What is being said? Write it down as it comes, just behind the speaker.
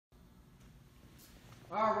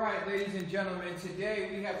All right, ladies and gentlemen, today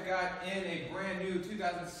we have got in a brand new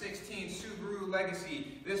 2016 Subaru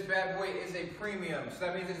Legacy. This bad boy is a premium, so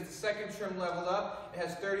that means it's the second trim level up. It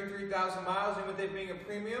has 33,000 miles, and with it being a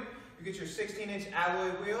premium, you get your 16-inch alloy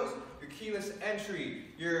wheels, your keyless entry,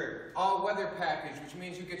 your all-weather package, which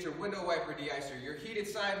means you get your window wiper deicer, your heated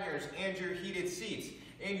side mirrors, and your heated seats.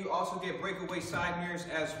 And you also get breakaway side mirrors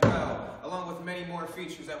as well, along with many more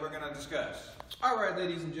features that we're going to discuss. All right,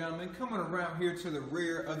 ladies and gentlemen, coming around here to the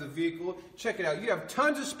rear of the vehicle, check it out. You have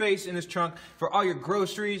tons of space in this trunk for all your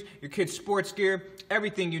groceries, your kids' sports gear,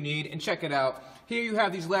 everything you need, and check it out. Here you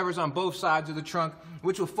have these levers on both sides of the trunk,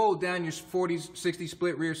 which will fold down your 40-60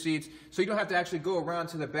 split rear seats, so you don't have to actually go around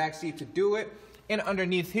to the back seat to do it. And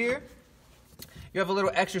underneath here, you have a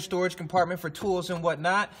little extra storage compartment for tools and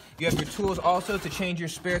whatnot. You have your tools also to change your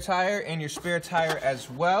spare tire and your spare tire as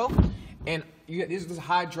well. And this is a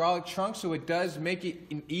hydraulic trunk, so it does make it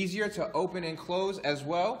easier to open and close as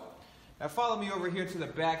well. Now follow me over here to the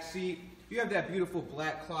back seat. You have that beautiful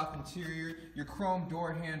black cloth interior, your chrome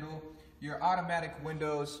door handle, your automatic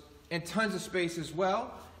windows, and tons of space as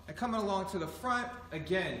well. And coming along to the front,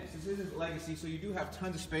 again, this is a Legacy, so you do have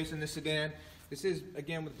tons of space in this sedan. This is,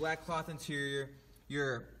 again, with black cloth interior,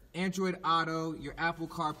 your Android Auto, your Apple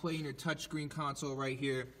CarPlay, and your touchscreen console right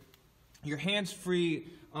here. Your hands-free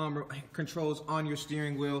controls on your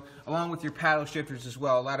steering wheel, along with your paddle shifters as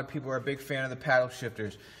well. A lot of people are a big fan of the paddle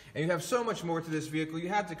shifters. And you have so much more to this vehicle. You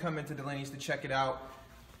have to come into Delaney's to check it out.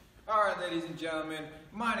 All right, ladies and gentlemen,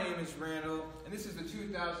 my name is Randall, and this is the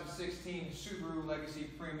 2016 Subaru Legacy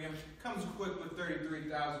Premium. Comes equipped with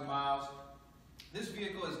 33,000 miles. This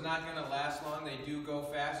vehicle is not going to last long. They do go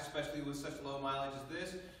fast, especially with such low mileage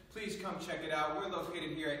as this. Please come check it out. We're located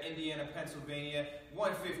here at Indiana, Pennsylvania,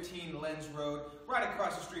 115 Lenz Road, right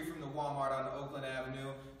across the street from the Walmart on Oakland Avenue.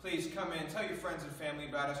 Please come in, tell your friends and family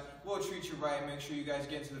about us. We'll treat you right and make sure you guys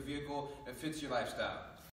get into the vehicle that fits your lifestyle.